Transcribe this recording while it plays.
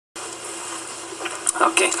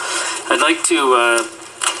Okay. I'd like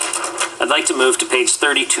to move to page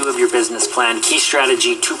 32 of your business plan, Key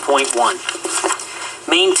Strategy 2.1.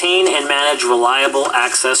 Maintain and manage reliable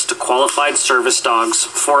access to qualified service dogs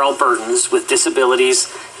for Albertans with disabilities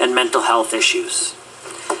and mental health issues.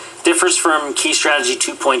 Differs from Key Strategy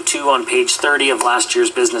 2.2 on page 30 of last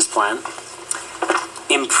year's business plan.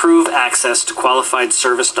 Improve access to qualified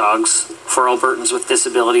service dogs for Albertans with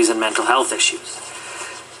disabilities and mental health issues.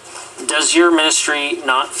 Does your ministry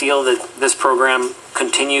not feel that this program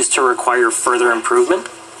continues to require further improvement,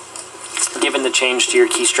 given the change to your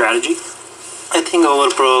key strategy? I think our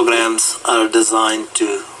programs are designed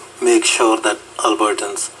to make sure that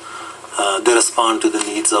Albertans, they respond to the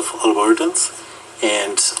needs of Albertans.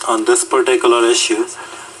 And on this particular issue,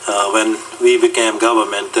 when we became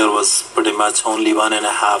government, there was pretty much only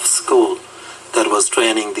 1.5 school that was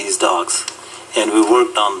training these dogs. And we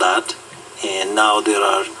worked on that, and now there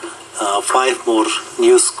are 5 more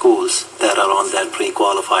new schools that are on that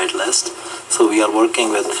pre-qualified list. So we are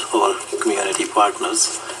working with our community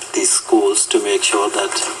partners, these schools, to make sure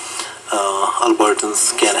that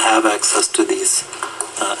Albertans can have access to these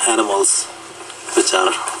animals, which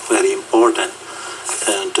are very important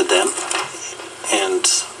to them, and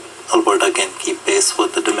Alberta can keep pace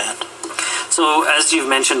with the demand. So, as you've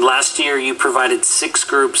mentioned, last year you provided 6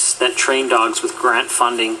 groups that train dogs with grant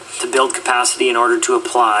funding to build capacity in order to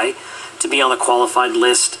apply to be on the qualified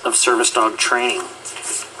list of service dog training.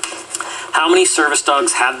 How many service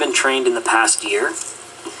dogs have been trained in the past year?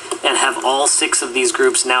 And have all 6 of these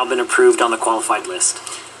groups now been approved on the qualified list?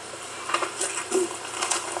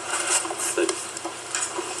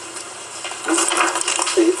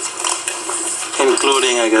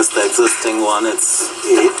 Including, I guess, the existing one, it's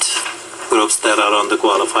 8 groups that are on the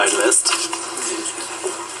qualified list.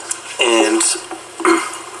 And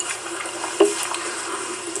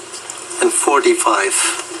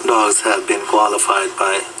 45 dogs have been qualified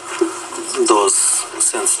by those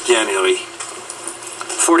since January.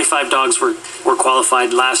 45 dogs were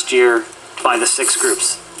qualified last year by the 6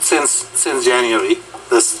 groups? Since January,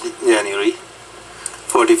 this January,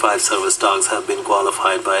 45 service dogs have been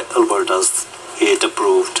qualified by Alberta's 8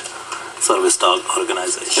 approved service dog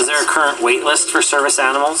organizations. Is there a current wait list for service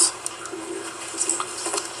animals?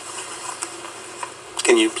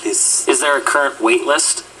 Can you please? Is there a current wait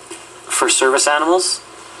list for service animals?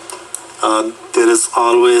 There is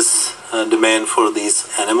always a demand for these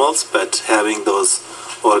animals, but having those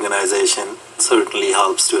organizations certainly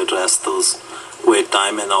helps to address those wait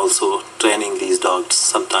time, and also training these dogs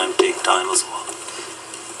sometimes take time as well.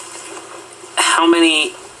 How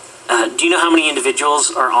many, do you know how many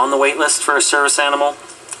individuals are on the wait list for a service animal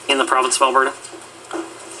in the province of Alberta?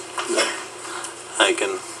 I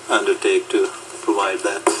can undertake to provide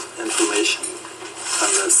that information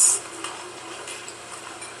unless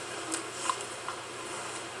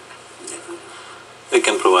we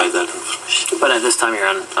can provide that information. But at this time you're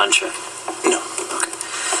unsure? No. Okay.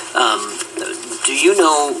 Do you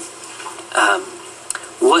know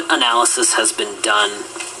what analysis has been done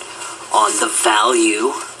on the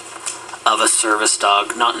value of a service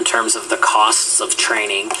dog, not in terms of the costs of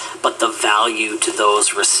training, but the value to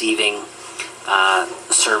those receiving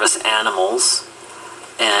service animals,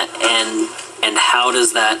 and how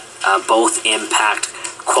does that both impact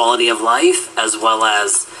quality of life as well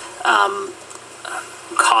as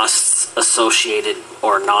costs associated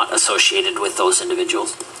or not associated with those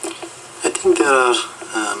individuals? I think there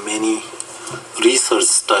are many research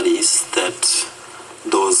studies that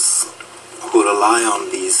those who rely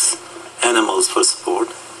on these animals for support,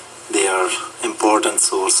 they are important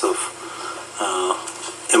source of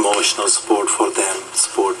emotional support for them,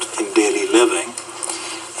 support in daily living.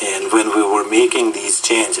 And when we were making these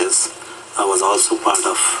changes, I was also part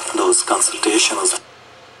of those consultations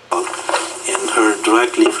and heard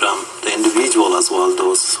directly from the individual as well,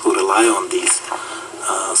 those who rely on these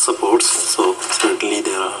supports. So certainly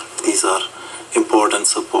these are important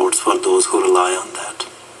supports for those who rely on that.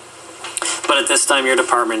 But at this time your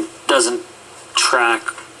department doesn't track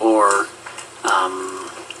or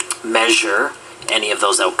measure any of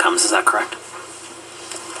those outcomes, is that correct?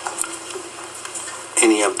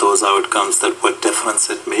 Any of those outcomes, that what difference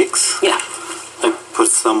it makes? Yeah. Like for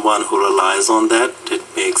someone who relies on that, it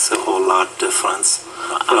makes a whole lot difference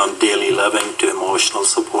from daily living to emotional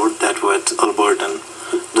support. That what Albertan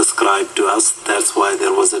described to us. That's why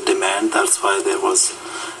there was a demand. That's why there was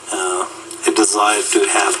a desire to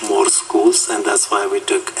have more schools, and that's why we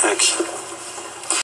took action.